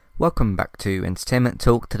Welcome back to Entertainment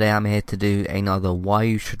Talk. Today I'm here to do another Why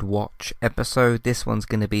You Should Watch episode. This one's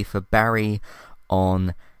going to be for Barry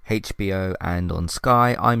on HBO and on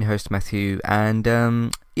Sky. I'm your host Matthew, and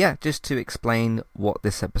just to explain what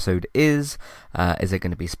this episode is there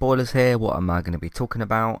going to be spoilers here? What am I going to be talking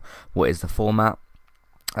about? What is the format?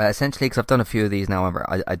 Essentially, because I've done a few of these now,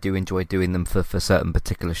 I do enjoy doing them for certain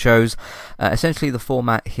particular shows. Essentially, the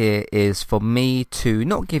format here is for me to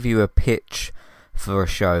not give you a pitch for a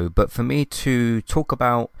show, but for me to talk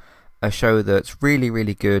about a show that's really,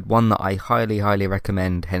 really good, one that I highly, highly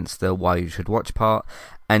recommend, hence the Why You Should Watch part,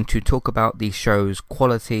 and to talk about the show's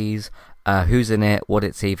qualities, who's in it, what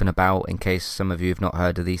it's even about, in case some of you have not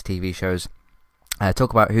heard of these TV shows.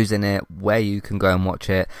 Talk about who's in it, where you can go and watch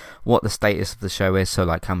it, what the status of the show is, so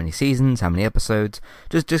like how many seasons, how many episodes,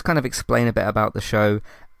 just kind of explain a bit about the show,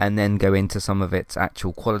 and then go into some of its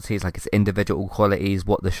actual qualities, like its individual qualities,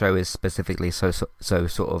 what the show is specifically so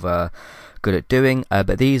sort of good at doing.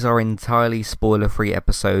 But these are entirely spoiler-free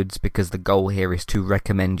episodes because the goal here is to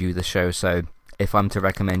recommend you the show. So if I'm to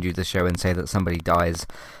recommend you the show and say that somebody dies,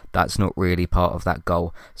 that's not really part of that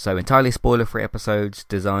goal. So entirely spoiler-free episodes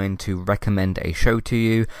designed to recommend a show to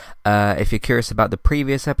you. If you're curious about the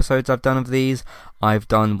previous episodes I've done of these, I've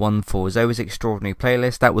done one for Zoe's Extraordinary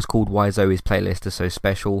Playlist. That was called Why Zoe's Playlist is So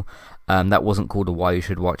Special. That wasn't called a Why You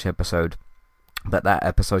Should Watch episode, but that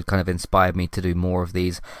episode kind of inspired me to do more of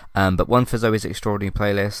these. But one for Zoe's Extraordinary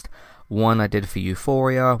Playlist, one I did for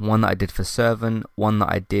Euphoria, one that I did for Servant, one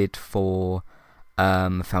that I did for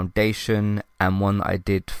Foundation, and one that I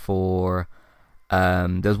did for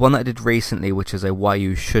there's one that I did recently, which is a Why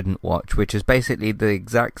You Shouldn't Watch, which is basically the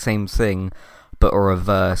exact same thing but a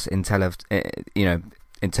reverse in terms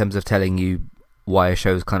of telling you why a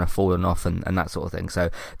show's kind of fallen off and that sort of thing. So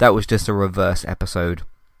that was just a reverse episode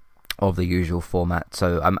of the usual format.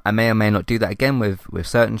 So I may or may not do that again with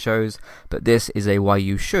certain shows, but this is a Why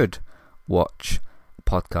You Should Watch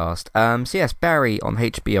podcast. So yes, Barry on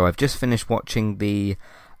HBO. I've just finished watching the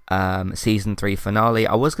season 3 finale.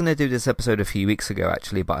 I was going to do this episode a few weeks ago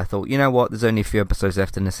actually, but I thought, you know what, there's only a few episodes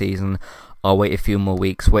left in the season. I'll wait a few more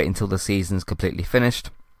weeks, wait until the season's completely finished.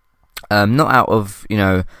 Not out of,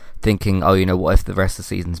 thinking, what if the rest of the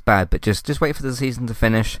season's bad, but just wait for the season to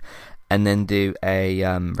finish and then do a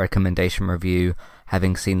recommendation review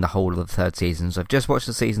having seen the whole of the third season. So I've just watched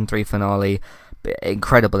the season 3 finale.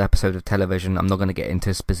 Incredible episode of television. I'm not going to get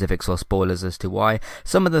into specifics or spoilers as to why.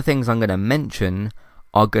 Some of the things I'm going to mention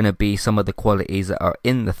are going to be some of the qualities that are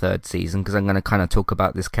in the third season, because I'm going to kind of talk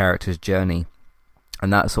about this character's journey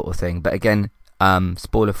and that sort of thing. But again,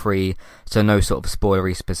 spoiler free, so no sort of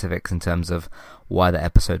spoilery specifics in terms of why the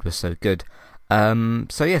episode was so good.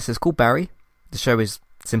 So yes, it's called Barry. The show is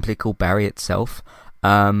simply called Barry itself.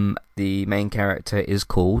 The main character is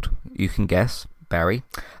called, you can guess, Barry,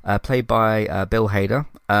 played by Bill Hader.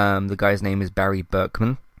 The guy's name is Barry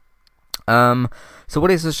Berkman. So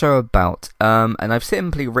what is the show about? And I've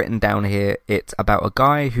simply written down here, it's about a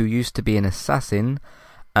guy who used to be an assassin,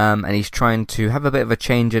 and he's trying to have a bit of a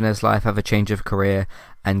change in his life, have a change of career,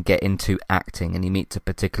 and get into acting. And he meets a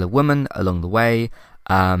particular woman along the way,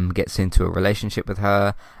 gets into a relationship with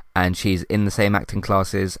her, and she's in the same acting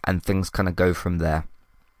classes, and things kind of go from there.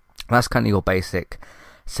 That's kind of your basic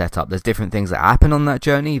setup. There's different things that happen on that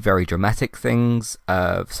journey, very dramatic things,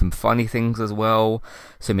 some funny things as well,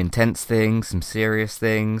 some intense things, some serious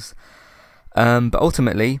things, but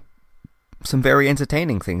ultimately some very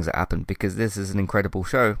entertaining things that happen, because this is an incredible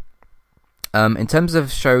show. In terms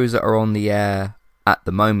of shows that are on the air at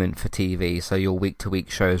the moment for TV, so your week-to-week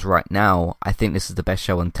shows right now, I think this is the best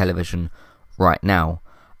show on television right now.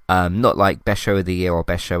 Not like best show of the year or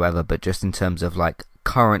best show ever, but just in terms of like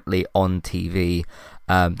currently on TV.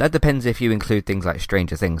 That depends if you include things like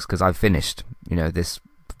Stranger Things, because I've finished, this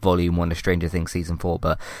volume 1 of Stranger Things season 4,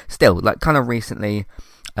 but still, like kind of recently,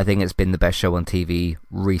 I think it's been the best show on TV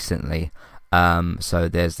recently. So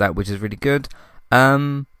there's that, which is really good.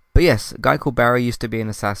 But yes, a guy called Barry used to be an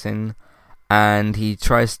assassin, and he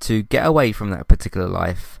tries to get away from that particular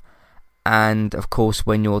life. And of course,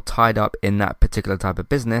 when you're tied up in that particular type of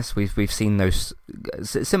business, we've seen those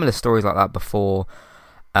similar stories like that before.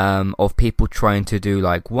 Of people trying to do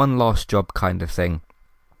like one last job kind of thing.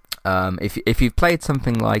 If you've played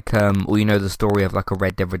something like or the story of like a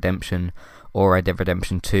Red Dead Redemption or Red Dead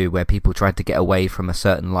Redemption 2, where people try to get away from a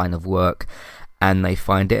certain line of work and they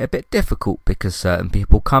find it a bit difficult because certain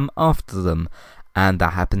people come after them, and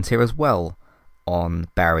that happens here as well on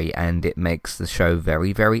Barry, and it makes the show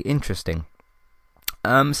very, very interesting.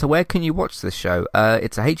 So where can you watch this show?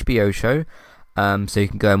 It's a HBO show. So you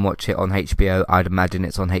can go and watch it on HBO. I'd imagine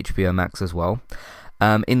it's on HBO Max as well.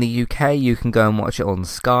 In the UK, you can go and watch it on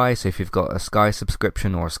Sky. So if you've got a Sky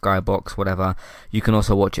subscription or a Sky box, whatever, you can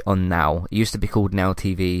also watch it on Now. It used to be called Now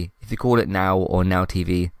TV. If you call it Now or Now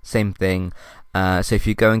TV, same thing. So if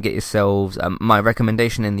you go and get yourselves, my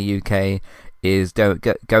recommendation in the UK is go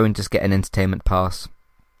and just get an entertainment pass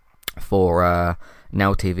for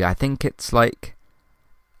Now TV. I think it's £7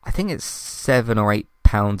 or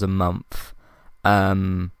 £8 a month.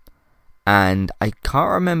 And I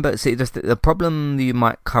can't remember. See, the problem you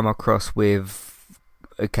might come across with,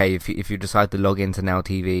 okay, if you decide to log into Now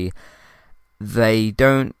TV, they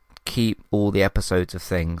don't keep all the episodes of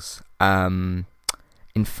things. In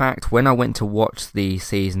fact, when I went to watch the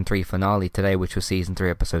season 3 finale today, which was season 3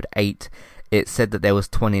 episode 8, it said that there was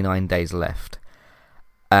 29 days left,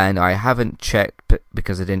 and I haven't checked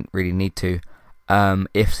because I didn't really need to.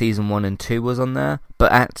 If season 1 and 2 was on there,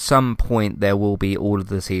 but at some point there will be all of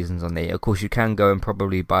the seasons on there. Of course, you can go and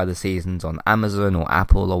probably buy the seasons on Amazon or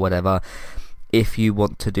Apple or whatever. If you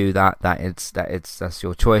want to do that, that's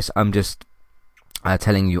your choice. I'm just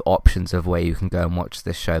telling you options of where you can go and watch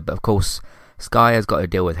this show. But of course, Sky has got a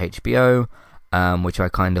deal with HBO, which I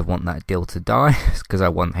kind of want that deal to die because I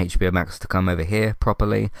want HBO Max to come over here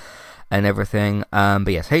properly and everything. But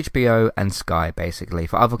yes, HBO and Sky basically.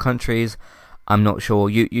 For other countries, I'm not sure.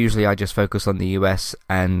 Usually I just focus on the US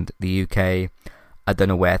and the UK. I don't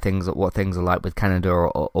know what things are like with Canada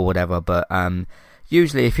or whatever, but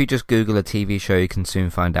usually if you just Google a TV show, you can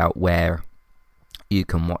soon find out where you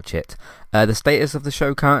can watch it. The status of the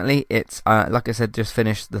show currently, it's like I said, just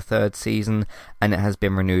finished the 3rd season, and it has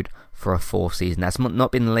been renewed for a 4th season. That's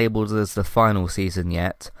not been labelled as the final season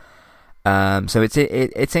yet. So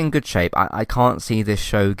it's in good shape. I can't see this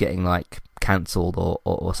show getting cancelled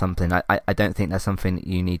or something. I don't think that's something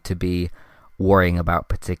you need to be worrying about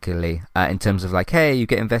particularly in terms of hey, you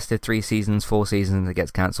get invested 3 seasons, 4 seasons, and it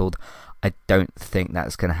gets cancelled. I don't think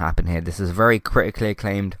that's going to happen here. This is a very critically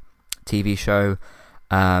acclaimed TV show,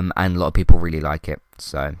 and a lot of people really like it.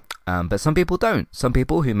 So, but some people don't. Some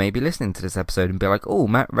people who may be listening to this episode and be like, "Oh,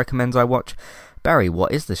 Matt recommends I watch Barry.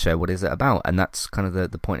 What is the show? What is it about?" And that's kind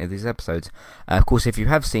of the point of these episodes. Of course, if you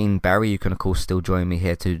have seen Barry, you can of course still join me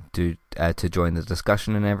here to join the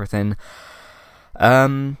discussion and everything.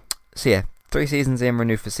 So yeah, 3 seasons in,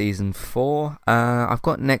 renewed for season 4. I've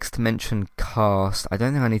got next to mention cast. I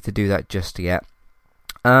don't think I need to do that just yet.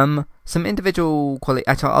 Some individual quality.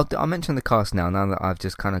 Actually, I'll mention the cast now that I've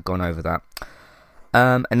just kind of gone over that.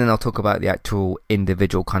 And then I'll talk about the actual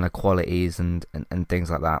individual kind of qualities and things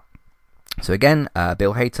like that. So again,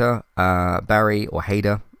 Bill Hader, Barry or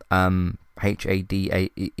Hader, Hader,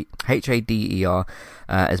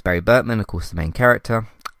 as Barry Bertman, of course, the main character.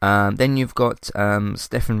 Then you've got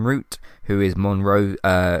Stephen Root, who is Monroe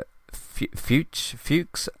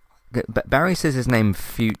Fuchs. Barry says his name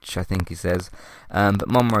Fuchs, I think he says, but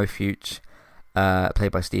Monroe Fuchs,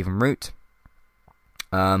 played by Stephen Root.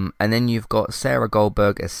 And then you've got Sarah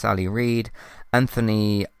Goldberg as Sally Reed,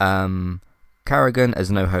 Anthony Carrigan as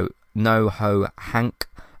NoHo Hank,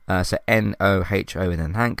 so Noho and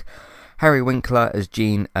then Hank. Harry Winkler as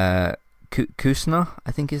Gene Kusner,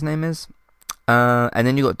 I think his name is. And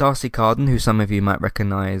then you got Darcy Carden, who some of you might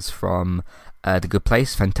recognise from The Good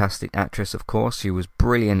Place. Fantastic actress, of course. She was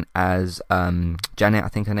brilliant as Janet, I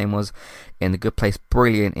think her name was, in The Good Place.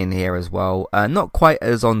 Brilliant in here as well. Not quite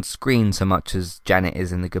as on screen so much as Janet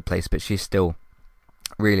is in The Good Place, but she's still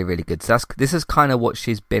really, really good. So this is kind of what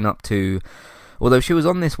she's been up to. Although she was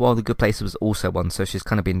on this while The Good Place was also on, so she's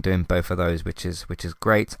kind of been doing both of those, which is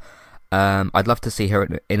great. I'd love to see her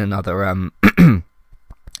in another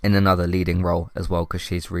in another leading role as well, because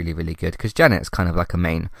she's really, really good. Because Janet's kind of like a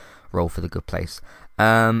main role for The Good Place.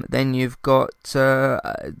 Then you've got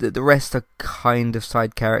the rest are kind of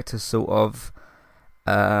side characters, sort of.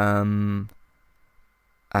 I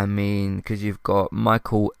mean, because you've got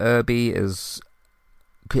Michael Irby as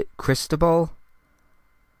Christoph Ball.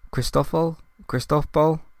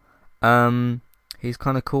 He's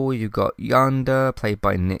kind of cool. You've got Yonder, played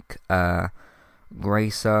by Nick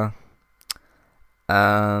Gracer.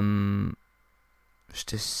 Just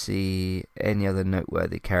to see any other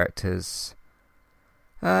noteworthy characters.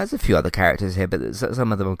 There's a few other characters here, but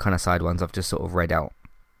some of them are kind of side ones. I've just sort of read out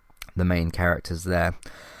the main characters there.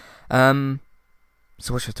 So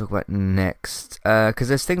what should I talk about next? Because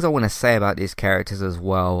there's things I want to say about these characters as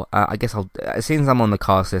well. I guess as soon as I'm on the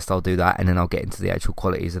cast list, I'll do that, and then I'll get into the actual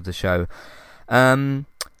qualities of the show.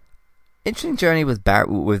 Interesting journey with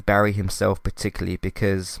Barry himself, particularly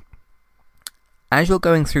because as you're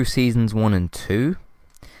going through seasons 1 and 2,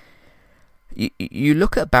 you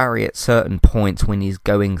look at Barry at certain points when he's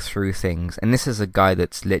going through things, and this is a guy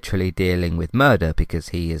that's literally dealing with murder because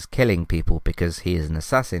he is killing people because he is an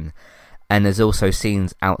assassin. And there's also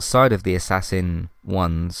scenes outside of the assassin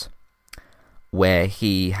ones where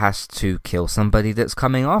he has to kill somebody that's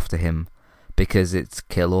coming after him because it's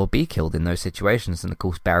kill or be killed in those situations. And of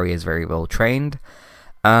course Barry is very well trained,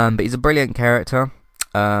 but he's a brilliant character,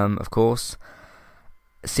 of course.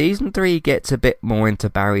 Season 3 gets a bit more into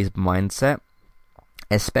Barry's mindset,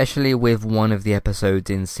 especially with one of the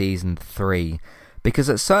episodes in Season 3, because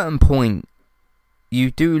at a certain point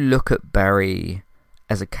you do look at Barry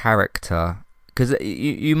as a character, because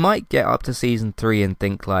you might get up to Season 3 and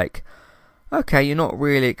think like, okay, you're not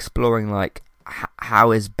really exploring like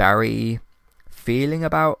how is Barry feeling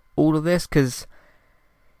about all of this, because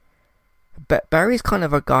Barry's kind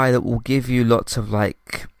of a guy that will give you lots of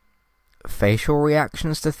like facial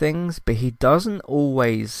reactions to things, but he doesn't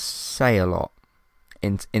always say a lot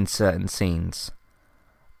in certain scenes.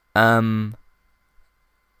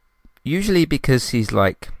 Usually because he's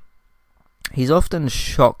often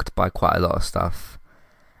shocked by quite a lot of stuff,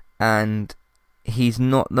 and he's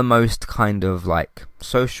not the most kind of like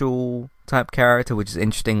social type character, which is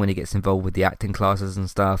interesting when he gets involved with the acting classes and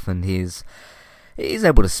stuff, and he's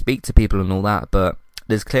able to speak to people and all that, but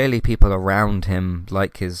there's clearly people around him,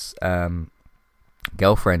 like his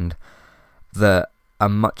girlfriend, that are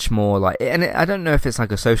much more like, and I don't know if it's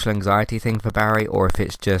like a social anxiety thing for Barry, or if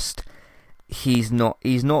it's just he's not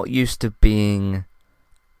used to being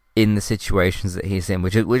in the situations that he's in,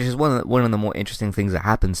 which is one of the more interesting things that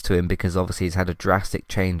happens to him, because obviously he's had a drastic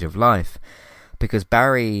change of life. Because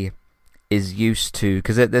Barry is used to,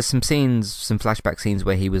 because there's some flashback scenes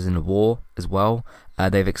where he was in a war as well.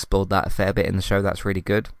 They've explored that a fair bit in the show. That's really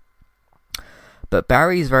good. But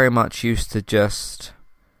Barry's very much used to just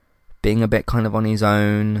being a bit kind of on his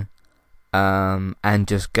own, and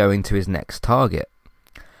just going to his next target.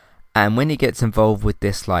 And when he gets involved with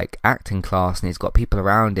this like acting class and he's got people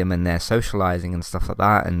around him and they're socializing and stuff like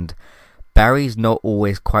that, and Barry's not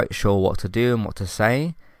always quite sure what to do and what to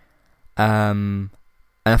say, and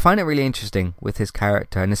I find it really interesting with his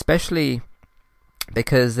character, and especially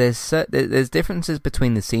because there's differences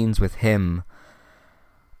between the scenes with him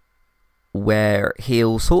where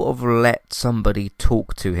he'll sort of let somebody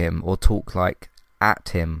talk to him or talk like at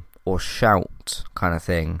him or shout kind of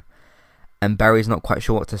thing, and Barry's not quite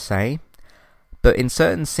sure what to say. But in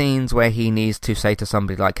certain scenes where he needs to say to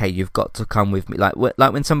somebody like, hey, you've got to come with me, like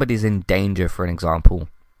when somebody's in danger, for an example,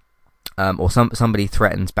 or somebody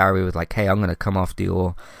threatens Barry with like, hey, I'm going to come after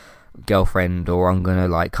your girlfriend, or I'm going to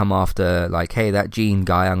like come after like, hey, that Gene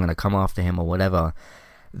guy, I'm going to come after him, or whatever.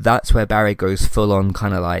 That's where Barry goes full on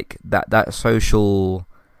kind of like that social,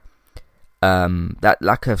 that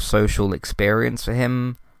lack of social experience for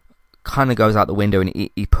him kind of goes out the window, and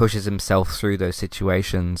he pushes himself through those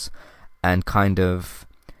situations and kind of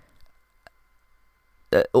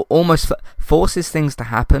almost forces things to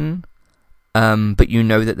happen, but you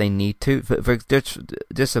know that they need to. For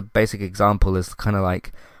just a basic example is kind of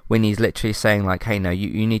like when he's literally saying like, hey, no,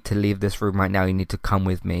 you need to leave this room right now, you need to come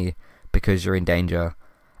with me because you're in danger,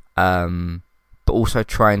 but also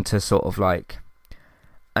trying to sort of like,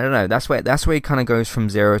 I don't know, that's where he kind of goes from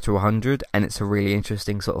 0 to 100, and it's a really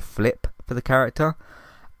interesting sort of flip for the character.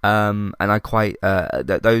 And I quite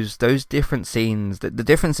those different scenes, the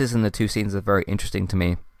differences in the two scenes are very interesting to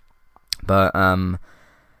me. But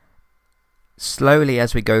slowly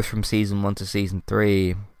as we go from season 1 to season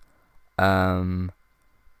 3,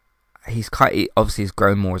 he's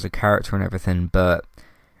grown more as a character and everything, but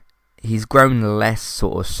he's grown less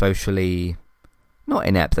sort of socially, not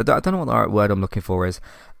inept, I don't know what the right word I'm looking for is.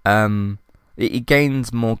 He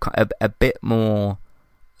gains more, a bit more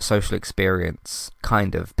social experience,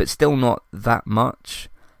 kind of, but still not that much,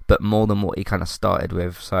 but more than what he kind of started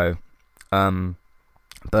with. So,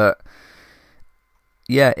 but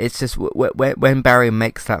yeah, it's just when Barry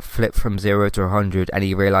makes that flip from 0 to 100, and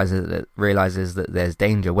he realizes that there's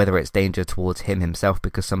danger, whether it's danger towards him himself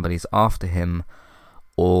because somebody's after him,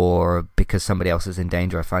 or because somebody else is in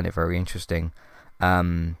danger. I find it very interesting.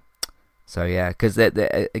 So yeah, because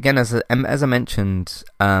again, as I mentioned,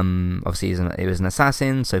 obviously he was an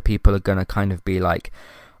assassin, so people are gonna kind of be like,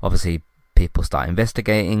 obviously people start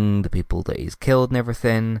investigating the people that he's killed and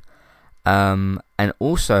everything. And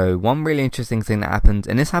also one really interesting thing that happens,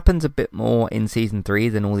 and this happens a bit more in season 3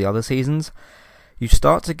 than all the other seasons, you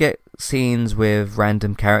start to get scenes with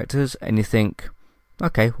random characters, and you think,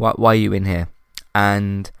 okay, why are you in here?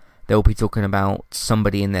 And they'll be talking about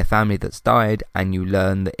somebody in their family that's died, and you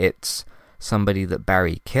learn that it's somebody that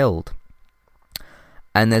Barry killed.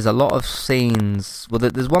 And there's a lot of scenes. Well,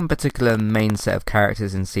 there's one particular main set of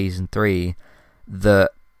characters in season 3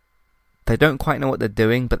 that they don't quite know what they're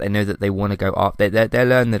doing, but they know that they want to go up. They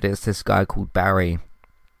learn that it's this guy called Barry,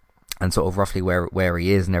 and sort of roughly where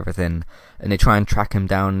he is and everything. And they try and track him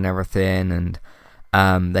down and everything, and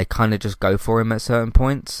they kind of just go for him at certain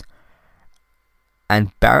points.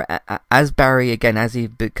 And Barry again, as he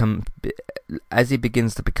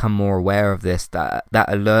begins to become more aware of this, that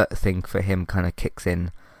alert thing for him kind of kicks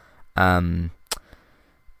in.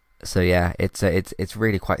 So yeah, it's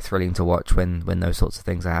really quite thrilling to watch when those sorts of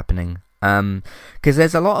things are happening. Because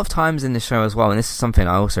there's a lot of times in the show as well, and this is something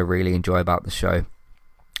I also really enjoy about the show.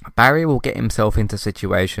 Barry will get himself into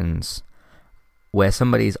situations where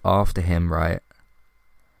somebody's after him, right?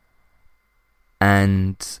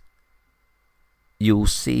 And you'll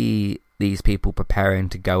see these people preparing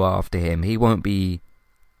to go after him. He won't be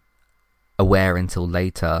aware until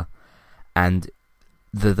later, and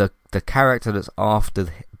the character that's after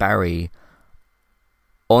Barry,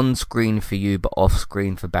 on screen for you but off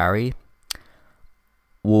screen for Barry,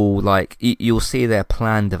 will, like, you'll see their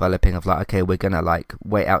plan developing of, like, okay, we're gonna, like,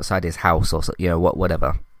 wait outside his house or, you know,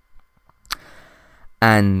 whatever.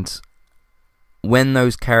 And when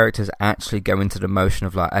those characters actually go into the motion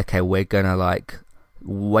of, like, okay, we're gonna, like,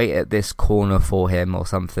 wait at this corner for him or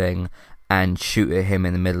something and shoot at him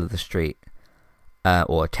in the middle of the street,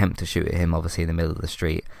 or attempt to shoot at him, obviously, in the middle of the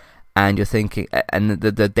street, and you're thinking, and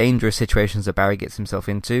the dangerous situations that Barry gets himself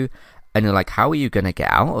into, and you're like, how are you going to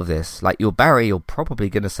get out of this? Like, you're Barry, you're probably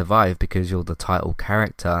going to survive because you're the title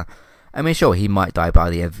character. I mean, sure, he might die by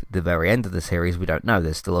the very end of the series, we don't know,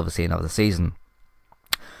 there's still obviously another season.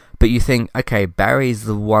 But you think, okay, Barry's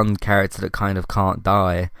the one character that kind of can't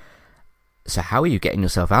die, so how are you getting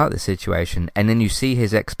yourself out of this situation? And then you see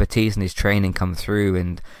his expertise and his training come through,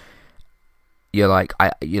 and you're like,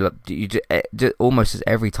 almost as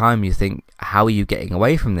every time you think, how are you getting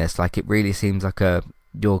away from this? Like, it really seems like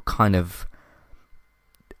you're kind of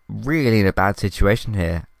really in a bad situation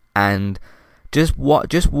here. And just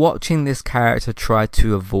watching this character try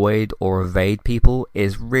to avoid or evade people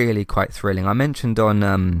is really quite thrilling. I mentioned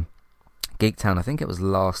on Geektown, I think it was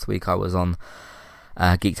last week I was on.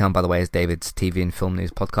 Geektown, by the way, is David's TV and film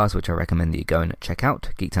news podcast, which I recommend that you go and check out.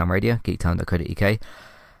 Geektown Radio, geektown.co.uk.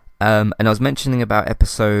 And I was mentioning about I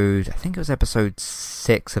think it was episode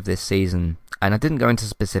 6 of this season, and I didn't go into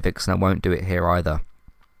specifics, and I won't do it here either.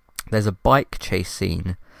 There's a bike chase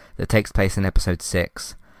scene that takes place in episode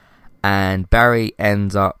 6, and Barry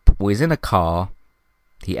he's in a car,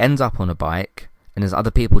 he ends up on a bike, and there's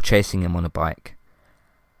other people chasing him on a bike.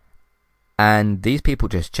 And these people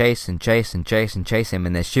just chase and chase and chase and chase him,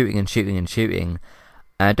 and they're shooting and shooting and shooting.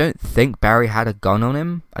 And I don't think Barry had a gun on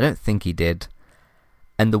him. I don't think he did.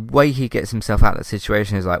 And the way he gets himself out of that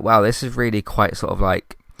situation is like, wow, this is really quite sort of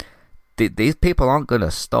like, these people aren't going to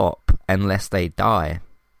stop unless they die.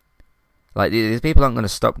 Like, these people aren't going to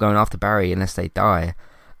stop going after Barry unless they die.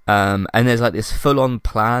 And there's like this full-on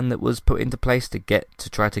plan that was put into place to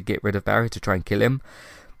try to get rid of Barry, to try and kill him.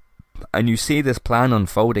 And you see this plan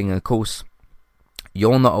unfolding, and of course,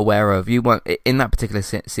 you're not aware of, in that particular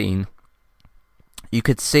scene, you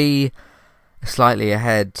could see slightly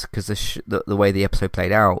ahead, because the way the episode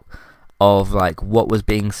played out, of like what was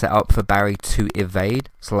being set up for Barry to evade.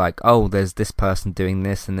 So like, oh, there's this person doing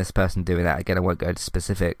this and this person doing that. Again, I won't go into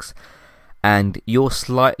specifics. And you're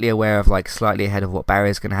slightly aware of, like, slightly ahead of what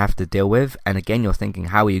Barry's going to have to deal with. And again, you're thinking,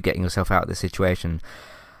 how are you getting yourself out of this situation?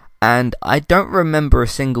 And I don't remember a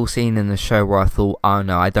single scene in the show where I thought, oh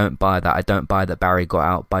no, I don't buy that. I don't buy that Barry got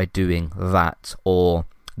out by doing that, or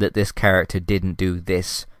that this character didn't do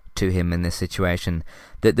this to him in this situation.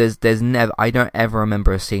 That there's never, I don't ever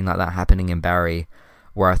remember a scene like that happening in Barry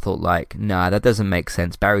where I thought, like, nah, that doesn't make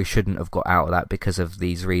sense. Barry shouldn't have got out of that because of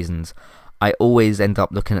these reasons. I always end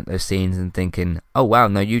up looking at those scenes and thinking, oh wow,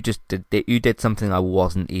 no, you did something I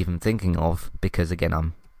wasn't even thinking of, because again,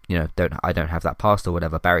 I don't have that past or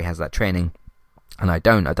whatever. Barry has that training, and I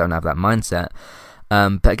don't have that mindset.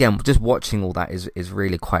 But again, just watching all that is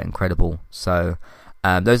really quite incredible. So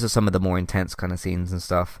those are some of the more intense kind of scenes and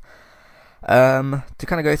stuff. To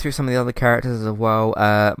kind of go through some of the other characters as well.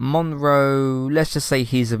 Monroe, let's just say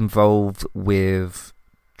he's involved with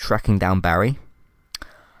tracking down Barry.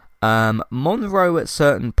 Monroe at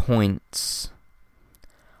certain points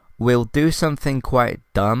will do something quite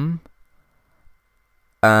dumb.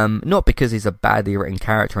 Not because he's a badly written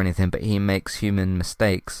character or anything, but he makes human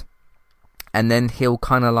mistakes. And then he'll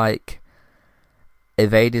kind of like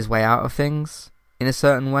evade his way out of things in a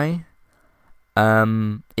certain way.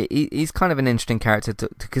 He's kind of an interesting character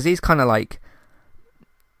because he's kind of like,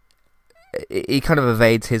 he kind of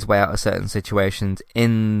evades his way out of certain situations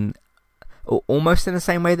in almost in the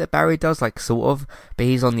same way that Barry does, like sort of, but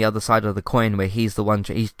he's on the other side of the coin where he's the one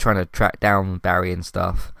he's trying to track down Barry and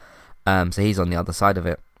stuff. So he's on the other side of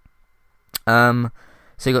it.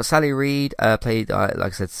 So you got Sally Reed, played like I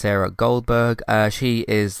said, Sarah Goldberg. She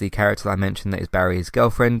is the character that I mentioned that is Barry's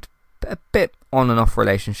girlfriend. A bit on and off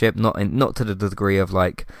relationship, not to the degree of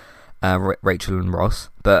like Rachel and Ross,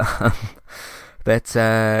 but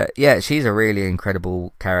yeah, she's a really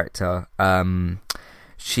incredible character.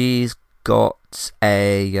 She's got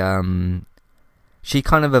a she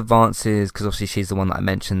kind of advances, because obviously she's the one that I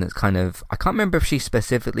mentioned that's kind of, I can't remember if she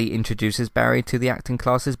specifically introduces Barry to the acting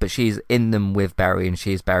classes, but she's in them with Barry, and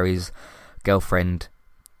she's Barry's girlfriend,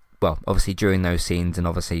 well, obviously during those scenes, and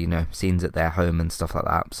obviously, you know, scenes at their home and stuff like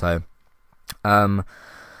that. So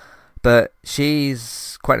but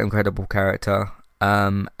she's quite an incredible character,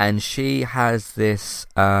 and she has this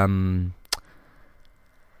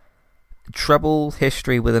trouble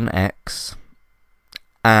history with an ex,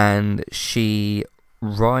 and she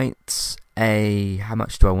writes a, how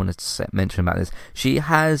much do I want to mention about this? She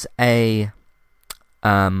has a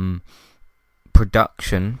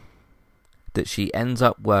production that she ends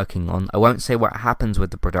up working on. I won't say what happens with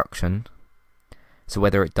the production, so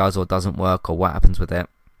whether it does or doesn't work or what happens with it,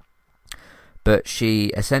 but she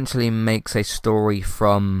essentially makes a story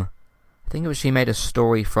from, I think it was, she made a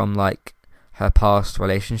story from like her past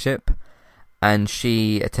relationship, and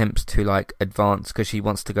she attempts to like advance, because she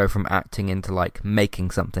wants to go from acting into like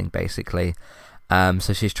making something basically.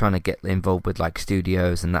 So she's trying to get involved with like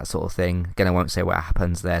studios and that sort of thing. Again, I won't say what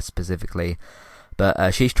happens there specifically,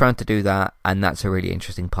 but she's trying to do that, and that's a really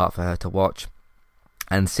interesting part for her to watch.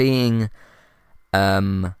 And seeing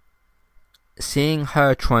her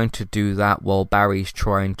trying to do that while Barry's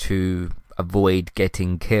trying to avoid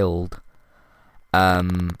getting killed,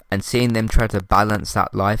 and seeing them try to balance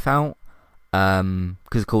that life out,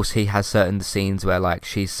 because of course he has certain scenes where like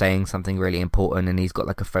she's saying something really important and he's got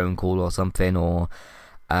like a phone call or something, or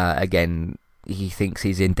again he thinks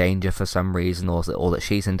he's in danger for some reason, or that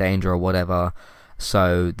she's in danger or whatever.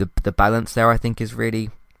 So the balance there, I think, is really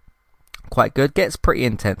quite good. Gets pretty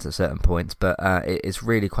intense at certain points, but it's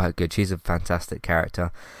really quite good. She's a fantastic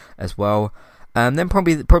character as well. Then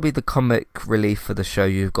probably the comic relief for the show,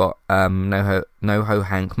 you've got NoHo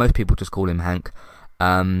Hank. Most people just call him Hank.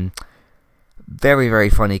 Very, very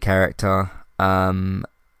funny character. Kind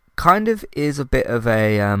of is a bit of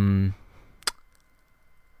a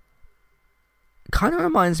kind of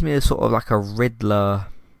reminds me of sort of like a Riddler,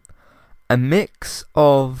 a mix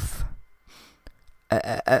of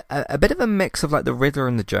a bit of a mix of like the Riddler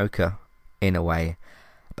and the Joker in a way.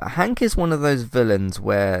 But Hank is one of those villains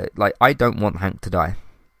where, like, I don't want Hank to die.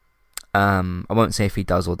 I won't say if he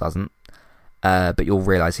does or doesn't, but you'll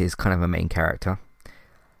realise he's kind of a main character.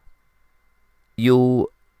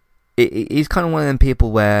 He's kind of one of them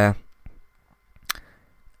people where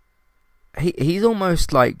he's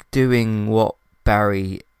almost like doing what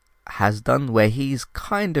Barry has done, where he's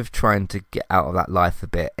kind of trying to get out of that life a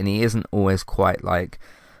bit, and he isn't always quite like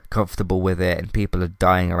comfortable with it, and people are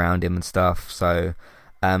dying around him and stuff. So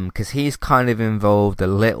because he's kind of involved a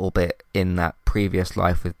little bit in that previous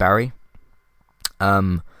life with Barry,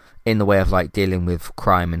 in the way of like dealing with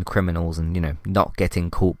crime and criminals, and, you know, not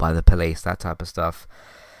getting caught by the police, that type of stuff.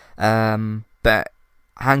 But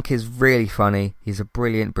Hank is really funny. He's a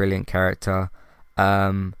brilliant character.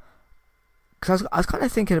 Because I was kind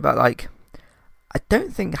of thinking about, like, I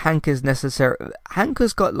don't think Hank is necessarily... Hank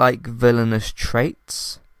has got, like, villainous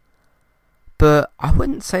traits, but I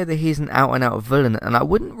wouldn't say that he's an out-and-out villain, and I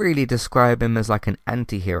wouldn't really describe him as, like, an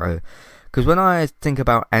anti-hero. Because when I think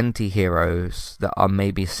about anti-heroes that are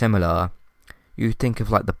maybe similar, you think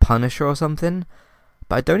of, like, the Punisher or something,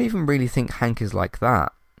 but I don't even really think Hank is like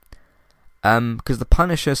that. Because the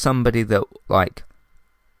Punisher is somebody that, like...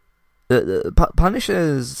 The Punisher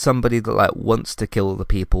is somebody that, like, wants to kill the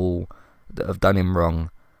people that have done him wrong.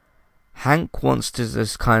 Hank wants to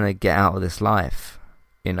just kind of get out of this life,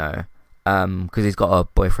 you know, because he's got a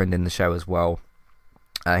boyfriend in the show as well.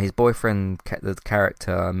 His boyfriend, the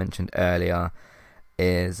character I mentioned earlier,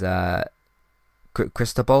 is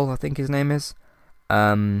Cristobal, I think his name is.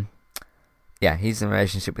 Yeah, he's in a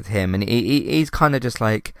relationship with him, and he's kind of just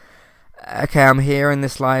like, okay, I'm here in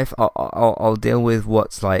this life. I'll deal with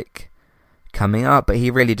what's like coming up, but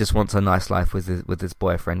he really just wants a nice life with his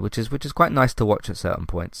boyfriend, which is quite nice to watch at certain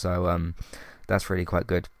points. So that's really quite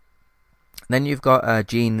good. Then you've got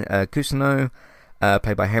Gene Cousineau,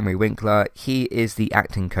 played by Henry Winkler. He is the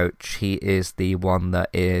acting coach. He is the one that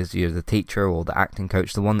is, you know, the teacher or the acting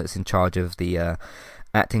coach, the one that's in charge of the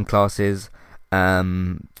acting classes.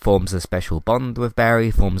 forms a special bond with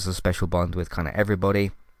Barry, forms a special bond with kind of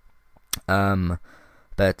everybody.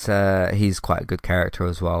 But he's quite a good character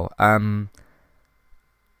as well.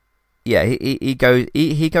 Yeah, he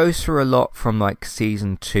goes through a lot from like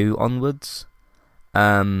season 2 onwards.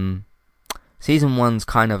 Season 1's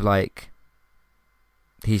kind of like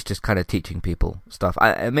he's just kind of teaching people stuff.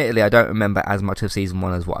 Admittedly, I don't remember as much of season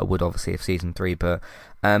 1 as what I would obviously of season 3, but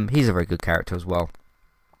he's a very good character as well.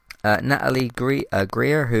 Natalie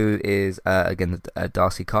Greer, who is again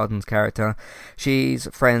Darcy Carden's character, she's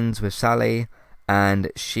friends with Sally.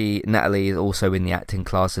 And Natalie is also in the acting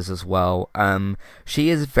classes as well. She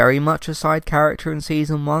is very much a side character in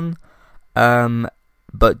season 1,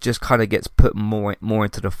 but just kind of gets put more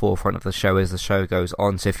into the forefront of the show as the show goes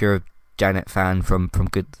on. So if you're a Janet fan from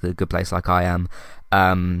The Good Place like I am,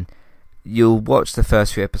 you'll watch the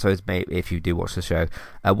first few episodes. Maybe if you do watch the show,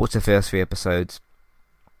 watch the first few episodes,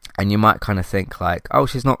 and you might kind of think like, oh,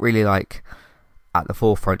 she's not really like at the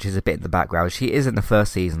forefront. She's a bit in the background. She is in the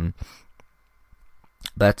first season.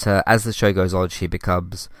 But as the show goes on, she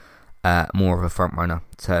becomes more of a front runner,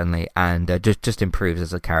 certainly, and just improves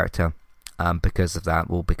as a character because of that.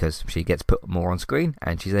 Well, because she gets put more on screen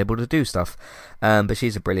and she's able to do stuff. But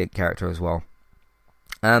she's a brilliant character as well.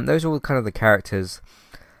 Those are all kind of the characters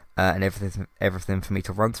and everything for me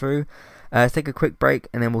to run through. Let's take a quick break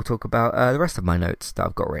and then we'll talk about the rest of my notes that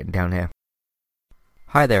I've got written down here.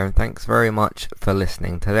 Hi there, and thanks very much for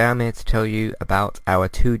listening. Today I'm here to tell you about our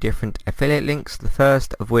 2 different affiliate links. The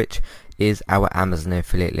first of which is our Amazon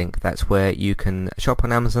affiliate link. That's where you can shop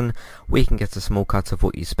on Amazon. We can get a small cut of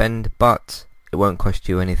what you spend, but it won't cost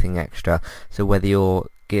you anything extra. So whether you're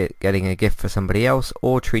getting a gift for somebody else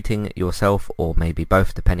or treating yourself, or maybe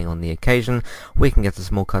both depending on the occasion, we can get a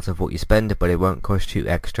small cut of what you spend, but it won't cost you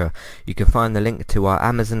extra. You can find the link to our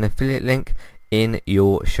Amazon affiliate link in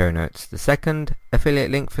your show notes. The second affiliate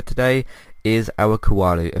link for today is our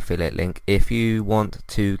Kualu affiliate link. If you want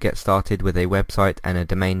to get started with a website and a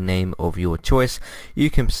domain name of your choice, you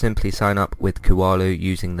can simply sign up with Kualu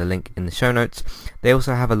using the link in the show notes. They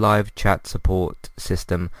also have a live chat support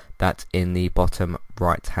system that's in the bottom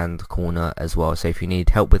right hand corner as well. So if you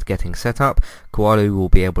need help with getting set up, Kualu will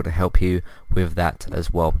be able to help you with that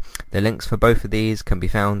as well. The links for both of these can be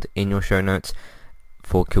found in your show notes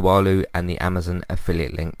for Kualu and the Amazon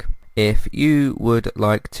affiliate link. If you would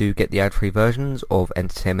like to get the ad-free versions of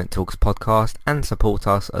Entertainment Talks podcast and support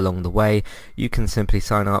us along the way, you can simply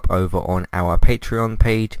sign up over on our Patreon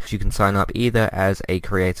page. You can sign up either as a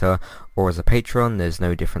creator or as a patron. There's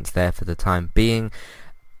no difference there for the time being,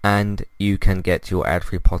 and you can get your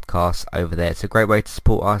ad-free podcasts over there. It's a great way to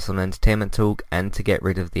support us on Entertainment Talk and to get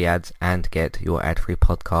rid of the ads and get your ad-free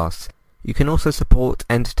podcasts. You can also support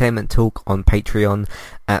Entertainment Talk on Patreon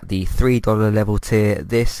at the $3 level tier.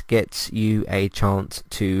 This gets you a chance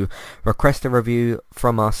to request a review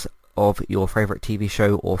from us of your favourite TV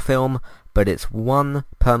show or film, but it's one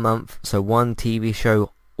per month, so one TV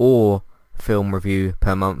show or film review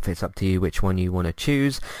per month. It's up to you which one you want to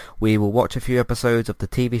choose. We will watch a few episodes of the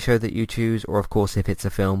TV show that you choose, or of course if it's a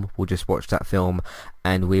film, we'll just watch that film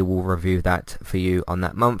and we will review that for you on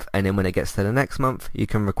that month. And then when it gets to the next month, you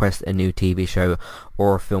can request a new TV show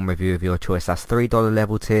or a film review of your choice. That's $3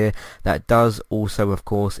 level tier. That does also of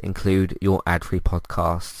course include your ad-free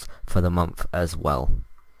podcasts for the month as well.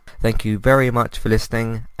 Thank you very much for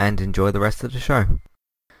listening and enjoy the rest of the show.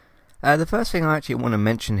 The first thing I actually want to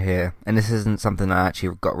mention here, and this isn't something I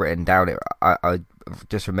actually got written down, I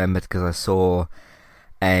just remembered because I saw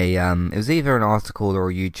it was either an article or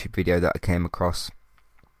a YouTube video that I came across.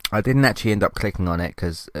 I didn't actually end up clicking on it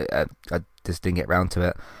because I just didn't get around to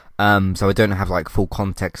it, so I don't have like full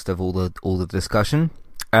context of all the discussion.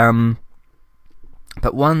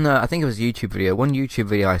 But one, I think it was one YouTube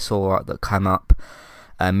video I saw that came up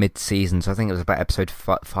mid-season, so I think it was about episode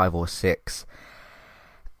 5 or 6.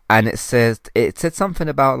 And it said something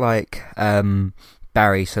about like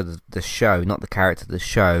Barry, so the show, not the character, the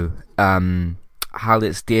show, how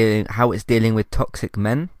it's dealing with toxic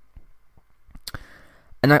men.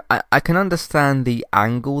 And I can understand the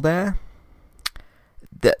angle there.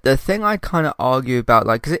 The thing I kind of argue about,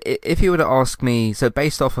 like, cause if you were to ask me, so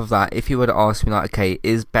based off of that, if you were to ask me, like, okay,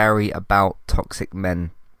 is Barry about toxic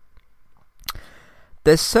men?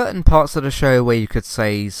 There's certain parts of the show where you could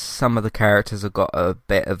say some of the characters have got a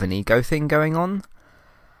bit of an ego thing going on.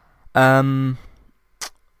 But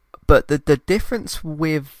the difference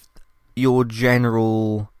with your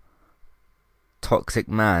general toxic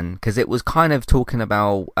man, because it was kind of talking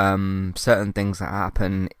about certain things that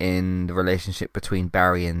happen in the relationship between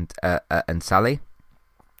Barry and Sally,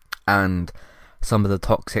 and some of the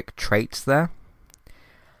toxic traits there.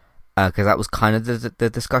 because that was kind of the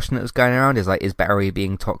discussion that was going around, is like, is Barry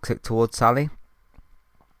being toxic towards Sally?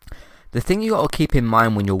 The thing you got to keep in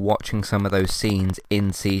mind when you're watching some of those scenes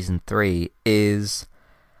in season 3 is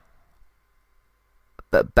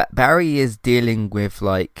that Barry is dealing with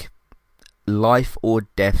like life or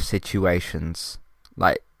death situations,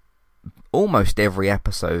 like almost every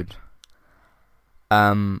episode,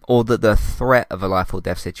 or the threat of a life or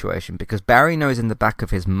death situation, because Barry knows in the back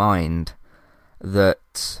of his mind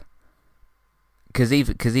that, because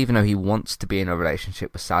even though he wants to be in a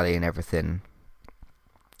relationship with Sally and everything,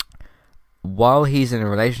 while he's in a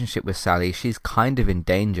relationship with Sally, she's kind of in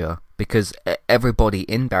danger, because everybody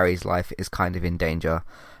in Barry's life is kind of in danger,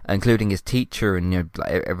 including his teacher and, you know,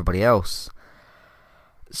 like everybody else.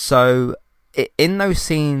 So in those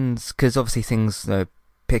scenes, because obviously things, you know,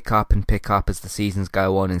 pick up as the seasons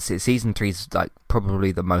go on, and season 3 is like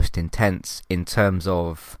probably the most intense in terms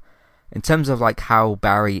of like how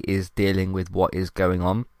Barry is dealing with what is going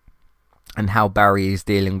on, and how Barry is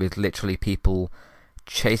dealing with literally people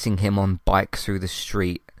chasing him on bikes through the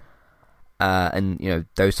street, and, you know,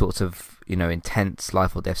 those sorts of, you know, intense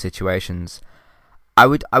life or death situations. I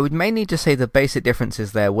would mainly just say the basic difference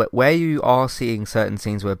is there, where you are seeing certain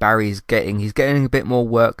scenes where Barry's getting a bit more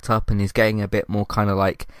worked up, and he's getting a bit more kind of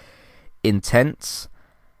like intense.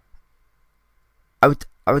 I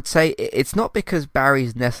would say it's not because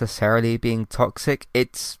Barry's necessarily being toxic.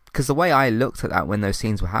 It's because the way I looked at that when those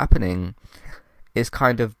scenes were happening is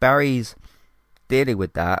kind of Barry's dealing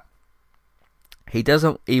with that. He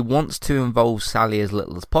wants to involve Sally as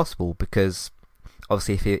little as possible, because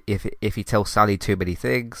obviously if he tells Sally too many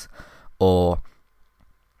things, or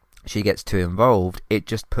she gets too involved, it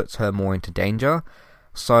just puts her more into danger.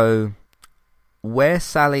 So where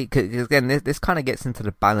Sally, because again, this kind of gets into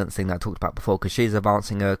the balancing that I talked about before, because she's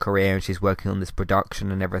advancing her career and she's working on this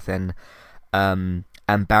production and everything, and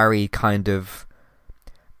Barry kind of,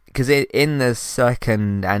 because in the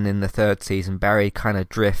second and in the third season, Barry kind of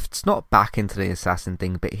drifts not back into the assassin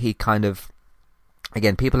thing, but he kind of,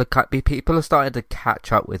 again, people are starting to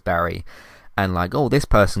catch up with Barry, and like, oh, this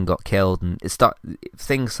person got killed, and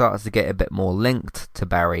things starts to get a bit more linked to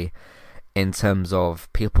Barry in terms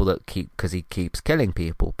of people that because he keeps killing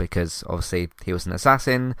people, because obviously he was an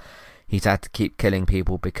assassin. He's had to keep killing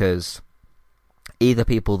people because either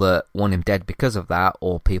people that want him dead because of that,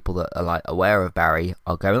 or people that are like aware of Barry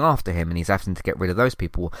are going after him, and he's having to get rid of those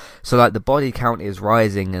people. So like the body count is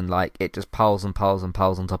rising, and like it just piles and piles and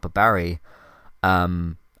piles on top of Barry,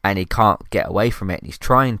 and he can't get away from it, and he's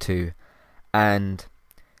trying to. And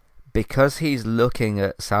because he's looking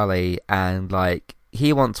at Sally, and like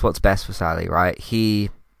he wants what's best for Sally, right?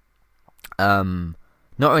 He not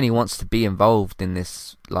only wants to be involved in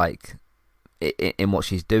this, like in what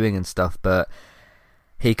she's doing and stuff, but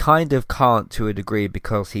he kind of can't to a degree,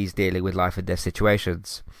 because he's dealing with life and death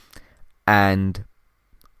situations. And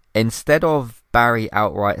instead of Barry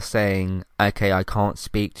outright saying, okay, I can't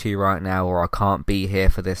speak to you right now, or I can't be here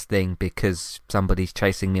for this thing because somebody's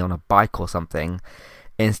chasing me on a bike or something,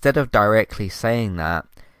 instead of directly saying that,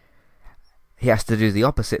 he has to do the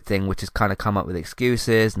opposite thing, which is kind of come up with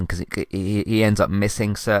excuses, and because he ends up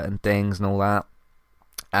missing certain things and all that.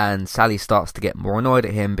 And Sally starts to get more annoyed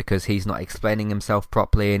at him because he's not explaining himself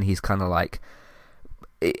properly, and he's kind of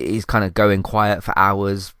going quiet for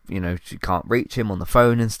hours. You know, she can't reach him on the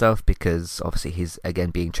phone and stuff, because obviously he's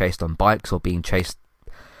again being chased on bikes, or being chased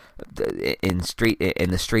in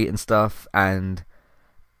the street and stuff. And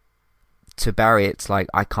to Barry, it's like,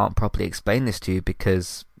 I can't properly explain this to you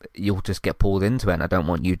because you'll just get pulled into it, and I don't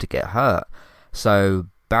want you to get hurt. So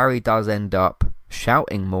Barry does end up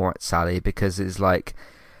shouting more at Sally, because it's like,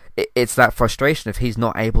 it's that frustration if he's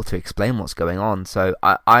not able to explain what's going on. So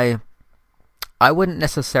I wouldn't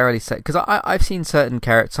necessarily say, because I've seen certain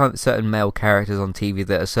male characters on TV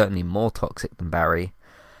that are certainly more toxic than Barry.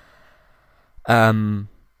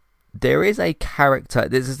 There is a character,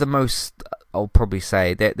 this is the most I'll probably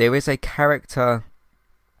say, there is a character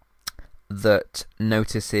that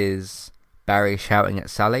notices Barry shouting at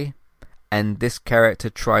Sally, and this character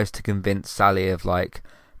tries to convince Sally of like,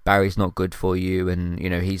 Barry's not good for you, and you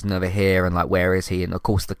know, he's never here, and like, where is he? And of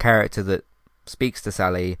course the character that speaks to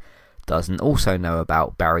Sally doesn't also know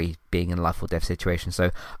about Barry being in a life or death situation.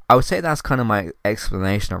 So I would say that's kind of my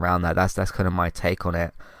explanation around that. That's kind of my take on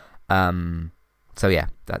it. So yeah,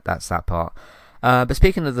 that's that part. But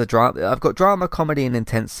speaking of the drama, I've got drama, comedy, and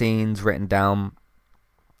intense scenes written down.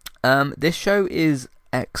 This show is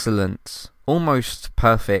excellent, almost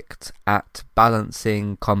perfect at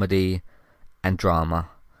balancing comedy and drama.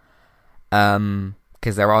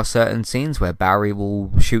 Because there are certain scenes where Barry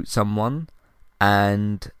will shoot someone,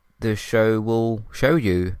 and the show will show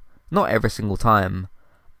you Not every single time,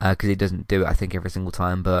 because he doesn't do it, I think, every single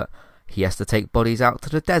time, but he has to take bodies out to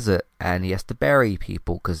the desert, and he has to bury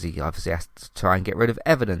people, because he obviously has to try and get rid of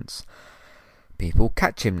evidence. People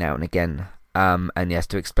catch him now and again, and he has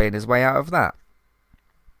to explain his way out of that.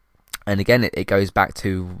 And again, it goes back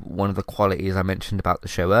to one of the qualities I mentioned about the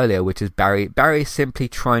show earlier, which is Barry simply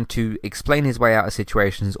trying to explain his way out of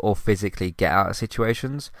situations or physically get out of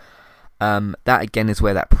situations. That again is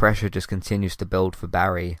where that pressure just continues to build for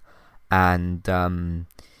Barry, and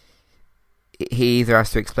he either has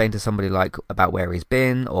to explain to somebody like about where he's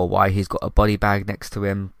been or why he's got a body bag next to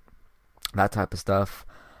him, that type of stuff.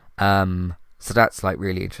 So that's like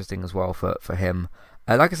really interesting as well for him.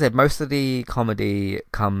 Like I said, most of the comedy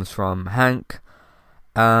comes from Hank.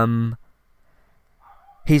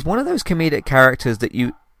 He's one of those comedic characters that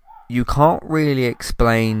you can't really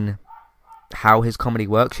explain how his comedy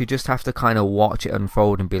works. You just have to kind of watch it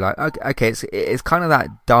unfold and be like, okay, it's kind of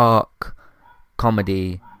that dark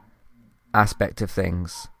comedy aspect of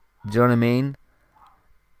things. Do you know what I mean?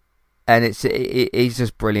 And he's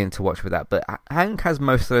just brilliant to watch with that. But Hank has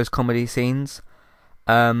most of those comedy scenes.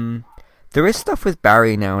 There is stuff with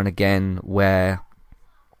Barry now and again where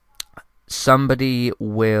somebody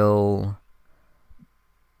will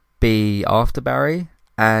be after Barry,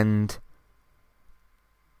 and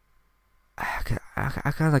I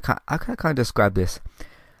can't describe this.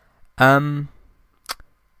 So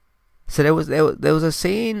there was a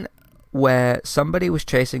scene where somebody was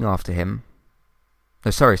chasing after him.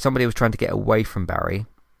 No, sorry, somebody was trying to get away from Barry,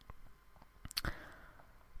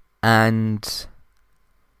 and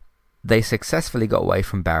they successfully got away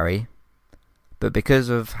from Barry, but because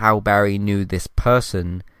of how Barry knew this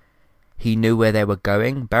person, he knew where they were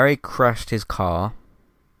going. Barry crashed his car,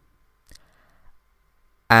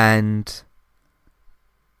 and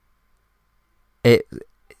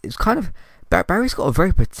it's kind of... Barry's got a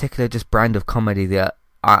very particular just brand of comedy that,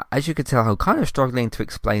 as you can tell, I'm kind of struggling to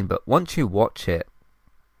explain, but once you watch it,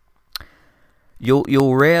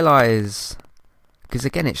 you'll realise... Because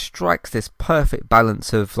again, it strikes this perfect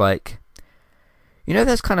balance of, like, you know,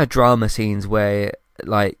 there's kind of drama scenes where,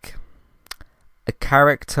 like, a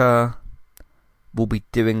character will be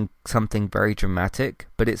doing something very dramatic,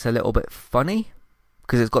 but it's a little bit funny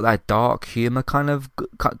because it's got that dark humor kind of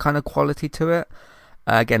quality to it.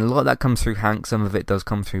 Again, a lot of that comes through Hank. Some of it does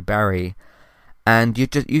come through Barry, and you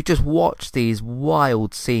just watch these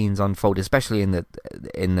wild scenes unfold, especially in the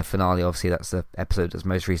finale. Obviously, that's the episode that's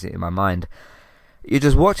most recent in my mind. You're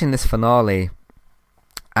just watching this finale,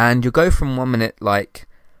 and you go from 1 minute like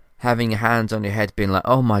having your hands on your head, being like,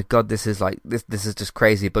 "Oh my god, this is like this is just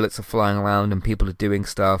crazy." Bullets are flying around and people are doing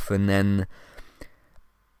stuff, and then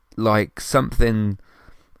like something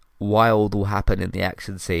wild will happen in the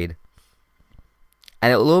action scene,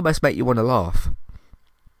 and it will almost make you want to laugh.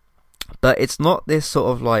 But it's not this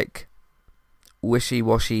sort of like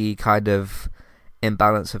wishy-washy kind of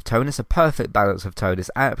imbalance of tone. It's a perfect balance of tone.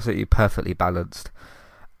 It's absolutely perfectly balanced,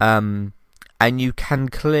 and you can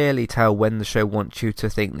clearly tell when the show wants you to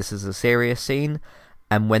think this is a serious scene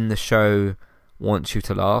and when the show wants you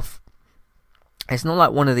to laugh. It's not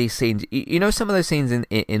like one of these scenes, you know, some of those scenes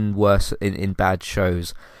in bad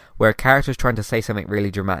shows where a character's trying to say something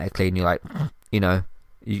really dramatically and you're like, you know,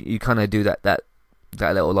 you kind of do that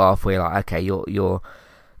little laugh where you're like, okay, you're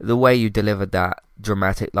the way you delivered that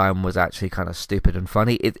dramatic line was actually kind of stupid and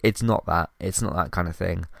funny. It's not that kind of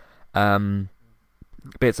thing, but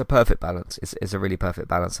it's a perfect balance. It's a really perfect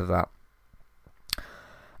balance of that.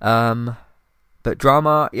 But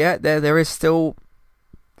drama, yeah, there is still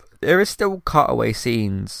cutaway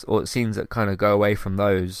scenes or scenes that kind of go away from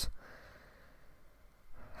those.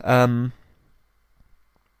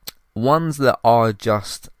 Ones that are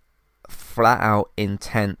just flat out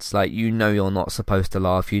intense, like, you know, you're not supposed to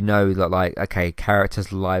laugh. You know that, like, okay,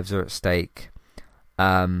 characters' lives are at stake.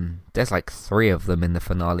 There's like 3 of them in the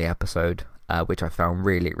finale episode, which I found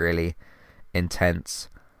really, really intense.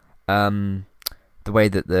 The way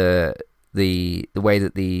that the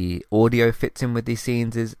audio fits in with these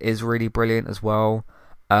scenes is really brilliant as well.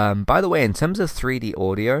 By the way, in terms of 3D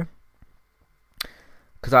audio,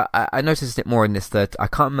 because I noticed it more in this third. I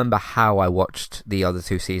can't remember how I watched the other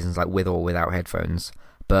 2 seasons, like with or without headphones.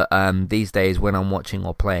 But these days, when I'm watching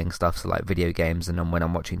or playing stuff, so like video games, and then when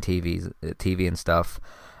I'm watching TV and stuff,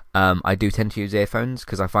 I do tend to use earphones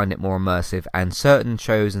because I find it more immersive. And certain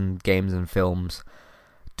shows and games and films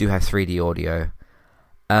do have 3D audio.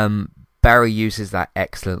 Barry uses that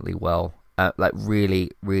excellently well, like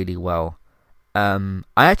really, really well. I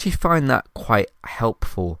actually find that quite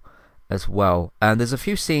helpful as well. And there's a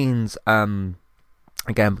few scenes, again,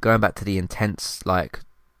 going back to the intense, like,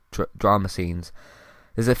 drama scenes,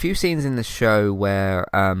 there's a few scenes in the show where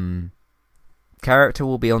character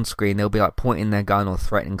will be on screen, they'll be like pointing their gun or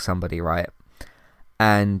threatening somebody, right?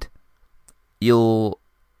 And you'll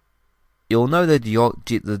know the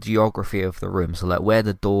geography of the room, so like where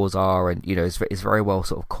the doors are, and you know it's very well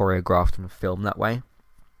sort of choreographed and filmed that way.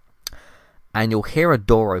 And you'll hear a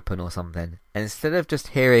door open or something, and instead of just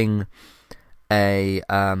hearing a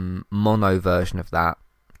mono version of that,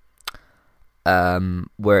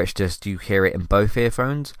 where it's just you hear it in both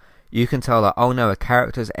earphones, you can tell that, oh no, a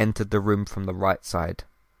character's entered the room from the right side.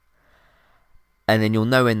 And then you'll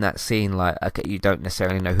know in that scene, like, okay, you don't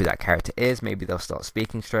necessarily know who that character is. Maybe they'll start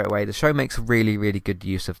speaking straight away. The show makes really, really good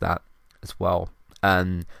use of that as well.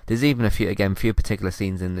 There's even a few particular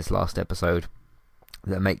scenes in this last episode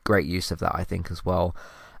that make great use of that, I think, as well.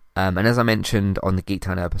 And as I mentioned on the Geek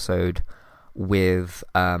Town episode with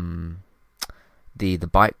the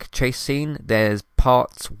bike chase scene, there's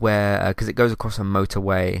parts where, because it goes across a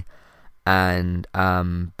motorway, and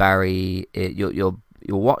Barry, you're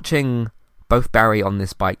watching both Barry on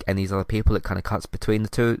this bike and these other people. It kind of cuts between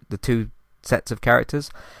the two sets of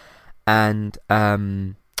characters. And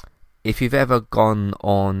if you've ever gone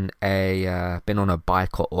on been on a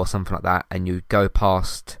bike or something like that, and you go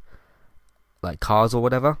past like cars or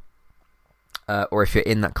whatever, or if you're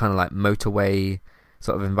in that kind of like motorway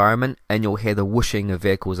sort of environment, and you'll hear the whooshing of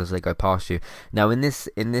vehicles as they go past you. Now in this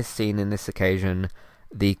scene, in this occasion,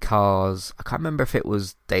 the cars, I can't remember if it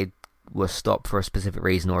was they were stopped for a specific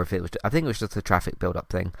reason, or if it was, I think it was just a traffic build-up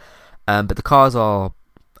thing. But the cars are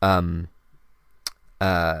they're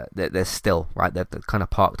still, right, they're kind of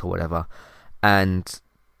parked or whatever, and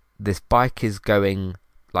this bike is going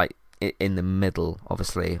like in the middle,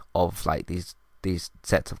 obviously, of like these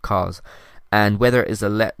sets of cars. And whether it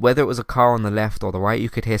was a car on the left or the right, you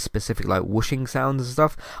could hear specific like whooshing sounds and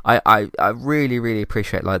stuff. I really, really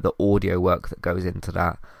appreciate like the audio work that goes into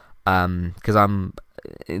that. Because I'm,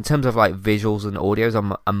 in terms of like visuals and audios,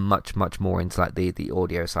 I'm much more into like the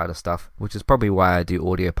audio side of stuff, which is probably why I do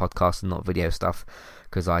audio podcasts and not video stuff,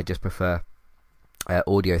 because I just prefer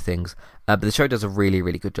audio things. But the show does a really,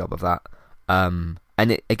 really good job of that. And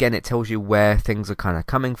it tells you where things are kind of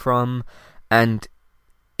coming from, and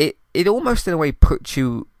it almost in a way puts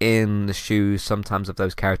you in the shoes sometimes of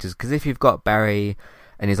those characters, because if you've got Barry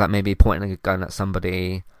and he's like maybe pointing a gun at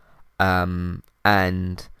somebody,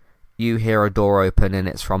 and you hear a door open and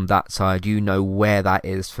it's from that side, you know where that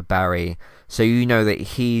is for Barry, so you know that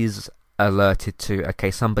he's alerted to, okay,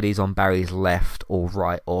 somebody's on Barry's left or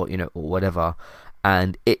right, or you know, or whatever,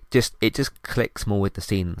 and it just clicks more with the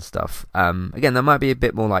scene and stuff. Again, there might be a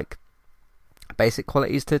bit more like basic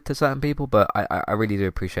qualities to certain people, but I really do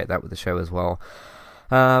appreciate that with the show as well.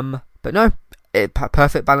 But no,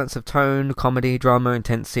 perfect balance of tone, comedy, drama,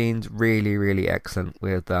 intense scenes, really, really excellent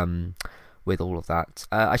with all of that.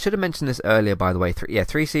 I should have mentioned this earlier, by the way.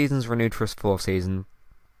 3 seasons, renewed for a 4th season.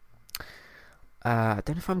 I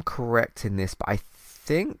don't know if I'm correct in this, but I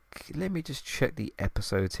think, let me just check the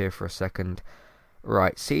episodes here for a second.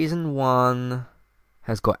 Right, season 1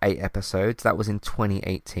 has got 8 episodes. That was in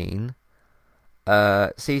 2018.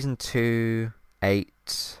 Season 2,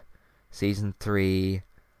 8. Season 3,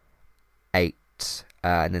 8.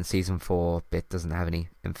 And then season 4, Bit doesn't have any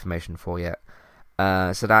information for yet.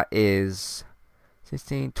 So that is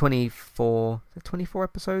 16, 24. Is it 24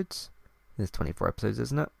 episodes? There's 24 episodes,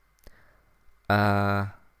 isn't it? Yeah.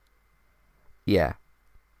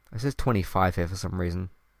 It says 25 here for some reason.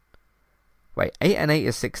 Wait, 8 and 8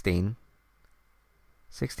 is 16.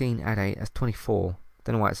 16 add 8, that's 24.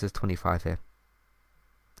 Don't know why it says 25 here.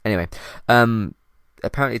 Anyway,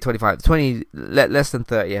 apparently 20 less than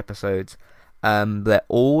 30 episodes. They're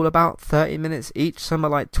all about 30 minutes each. Some are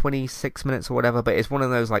like 26 minutes or whatever, but it's one of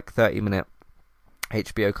those like 30-minute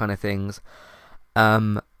HBO kind of things.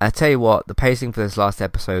 I tell you what, the pacing for this last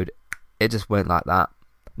episode, it just went like that.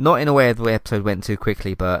 Not in a way the episode went too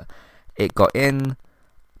quickly, but it got in,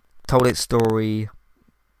 told its story.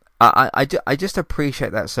 I just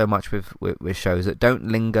appreciate that so much with shows that don't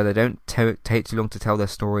linger, they don't take too long to tell their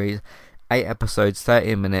stories. 8 episodes,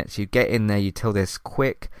 30 minutes, you get in there, you tell this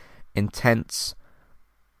quick, intense,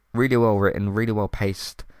 really well written, really well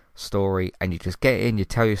paced story, and you just get in, you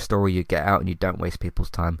tell your story, you get out, and you don't waste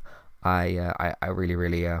people's time. I really,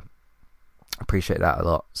 really appreciate that a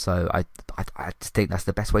lot. So I just think that's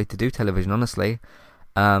the best way to do television, honestly.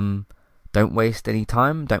 Don't waste any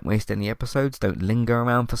time, don't waste any episodes, don't linger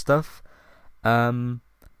around for stuff.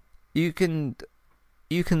 You can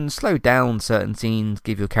slow down certain scenes,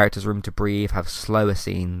 give your characters room to breathe, have slower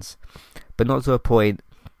scenes, but not to a point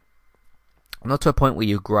where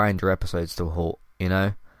you grind your episodes to a halt, you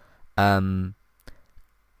know?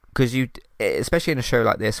 Because especially in a show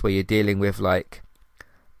like this where you're dealing with like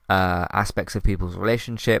aspects of people's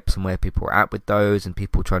relationships and where people are at with those, and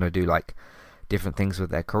people trying to do like different things with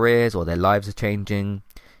their careers or their lives are changing.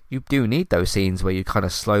 You do need those scenes where you kind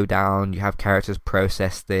of slow down, you have characters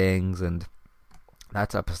process things and that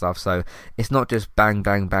type of stuff. So it's not just bang,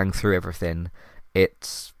 bang, bang through everything.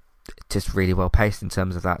 It's just really well paced in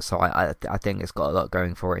terms of that. So I think it's got a lot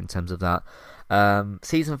going for it in terms of that.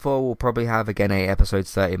 Season 4 will probably have, again, 8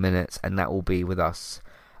 episodes, 30 minutes, and that will be with us.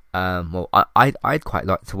 Well, I'd quite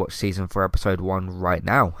like to watch Season 4, Episode 1 right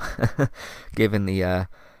now, given the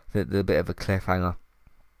bit of a cliffhanger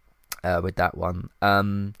with that one.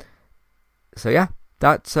 So yeah,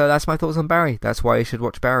 that's my thoughts on Barry. That's why you should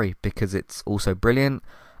watch Barry, because it's also brilliant.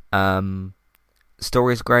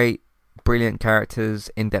 Story is great, brilliant characters,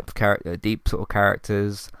 in-depth deep sort of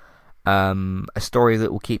characters. A story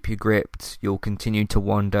that will keep you gripped. You'll continue to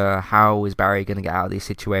wonder, how is Barry going to get out of these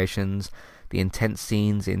situations? The intense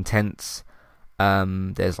scenes, there's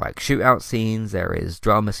like shootout scenes, there is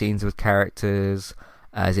drama scenes with characters,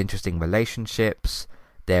 there's interesting relationships,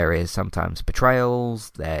 there is sometimes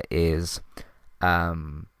betrayals, there is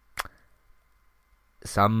some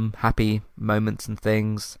happy moments and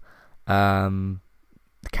things. The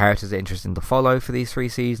characters are interesting to follow for these 3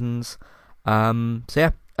 seasons. So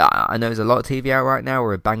yeah, I know there's a lot of TV out right now.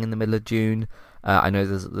 We're bang in the middle of June. I know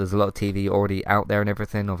there's a lot of TV already out there and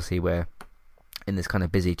everything. Obviously, we're in this kind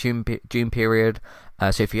of busy June period.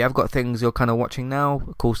 So if you have got things you're kind of watching now,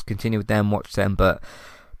 of course, continue with them, watch them. But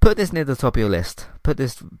put this near the top of your list. Put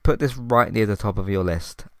this right near the top of your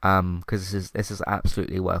list. Because this is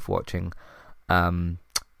absolutely worth watching.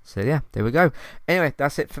 So yeah, there we go. Anyway,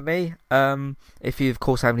 that's it for me. If you, of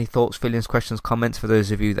course, have any thoughts, feelings, questions, comments, for those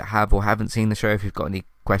of you that have or haven't seen the show, if you've got any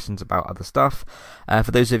questions about other stuff, for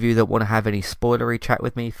those of you that want to have any spoilery chat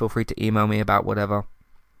with me, feel free to email me about whatever.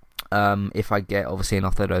 If I get, obviously,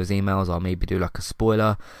 enough of those emails, I'll maybe do like a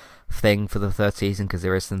spoiler thing for the 3rd season, because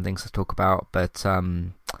there is some things to talk about. But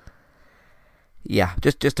yeah,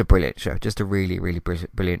 just a brilliant show. Just a really, really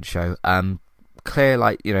brilliant show. Clear,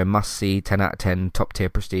 like, must see, 10 out of 10, top tier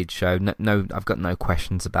prestige show. No, I've got no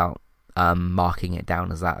questions about marking it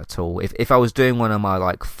down as that at all. If I was doing one of my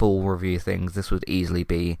like full review things, this would easily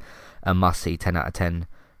be a must see 10 out of 10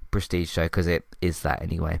 prestige show, because it is that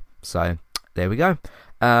anyway. So there we go.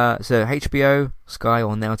 So HBO, Sky,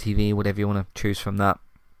 or Now TV, whatever you want to choose from that.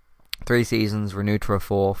 3 seasons, renewed for a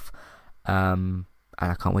 4th. And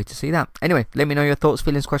I can't wait to see that. Anyway, let me know your thoughts,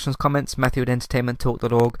 feelings, questions, comments. Matthew at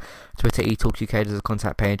entertainmenttalk.org. Twitter, eTalkUK. There's a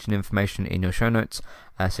contact page and information in your show notes.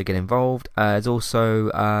 So get involved. There's also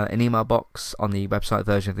an email box on the website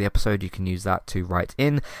version of the episode. You can use that to write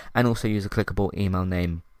in, and also use a clickable email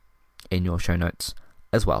name in your show notes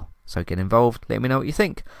as well. So get involved. Let me know what you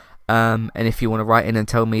think. And if you want to write in and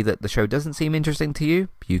tell me that the show doesn't seem interesting to you,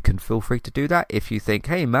 you can feel free to do that. If you think,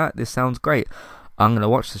 hey Matt, this sounds great, I'm going to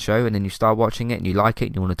watch the show, and then you start watching it and you like it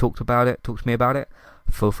and you want to talk to me about it,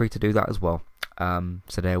 feel free to do that as well.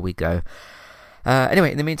 So there we go.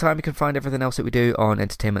 Anyway, in the meantime, you can find everything else that we do on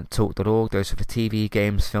entertainmenttalk.org. Those are for TV,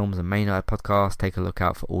 games, films, and main night podcasts. Take a look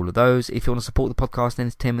out for all of those. If you want to support the podcast and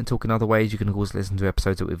Entertainment Talk in other ways, you can of course listen to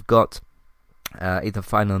episodes that we've got. Either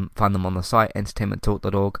find them on the site,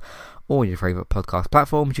 entertainmenttalk.org, or your favourite podcast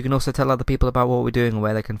platforms. You can also tell other people about what we're doing and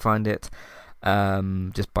where they can find it,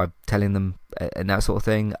 just by telling them and that sort of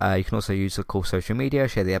thing. You can also use, of course, social media,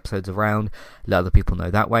 share the episodes around, let other people know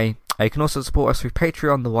that way. You can also support us through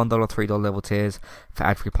Patreon, the $1, $3 level tiers for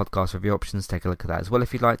ad-free podcast review options. Take a look at that as well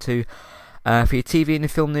if you'd like to. For your TV and your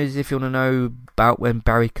film news, if you want to know about when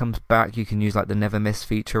Barry comes back, you can use like the Never Miss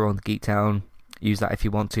feature on Geektown. Use that if you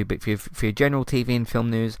want to, but for your general TV and film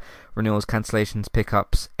news, renewals, cancellations,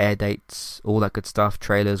 pickups, air dates, all that good stuff,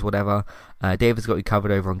 trailers, whatever, David's got you covered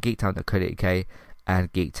over on geektown.co.uk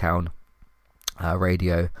and Geektown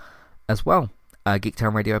Radio as well.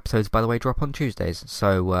 Geektown Radio episodes, by the way, drop on Tuesdays,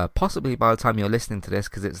 so possibly by the time you're listening to this,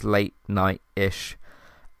 because it's late night-ish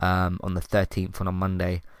on the 13th on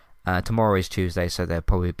Monday. Tomorrow is Tuesday, so there'll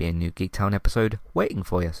probably be a new Geektown episode waiting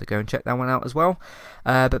for you, so go and check that one out as well.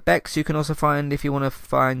 But Bex, you can also find, if you want to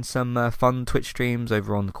find some fun Twitch streams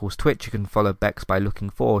over on, of course, Twitch, you can follow Bex by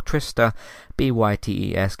looking for Trista,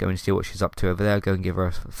 Bytes. Go and see what she's up to over there. Go and give her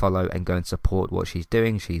a follow and go and support what she's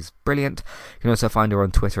doing. She's brilliant. You can also find her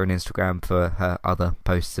on Twitter and Instagram for her other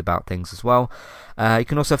posts about things as well. You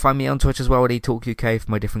can also find me on Twitch as well at eTalkUK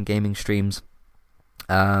for my different gaming streams.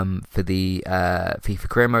 For the FIFA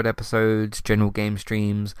Career Mode episodes, general game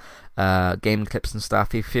streams, game clips and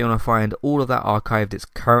stuff. If you want to find all of that archived, it's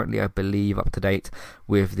currently, I believe, up to date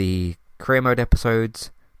with the Career Mode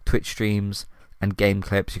episodes, Twitch streams, and game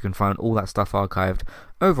clips. You can find all that stuff archived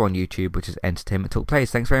over on YouTube, which is Entertainment Talk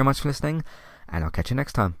Plays. Thanks very much for listening, and I'll catch you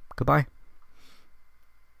next time. Goodbye.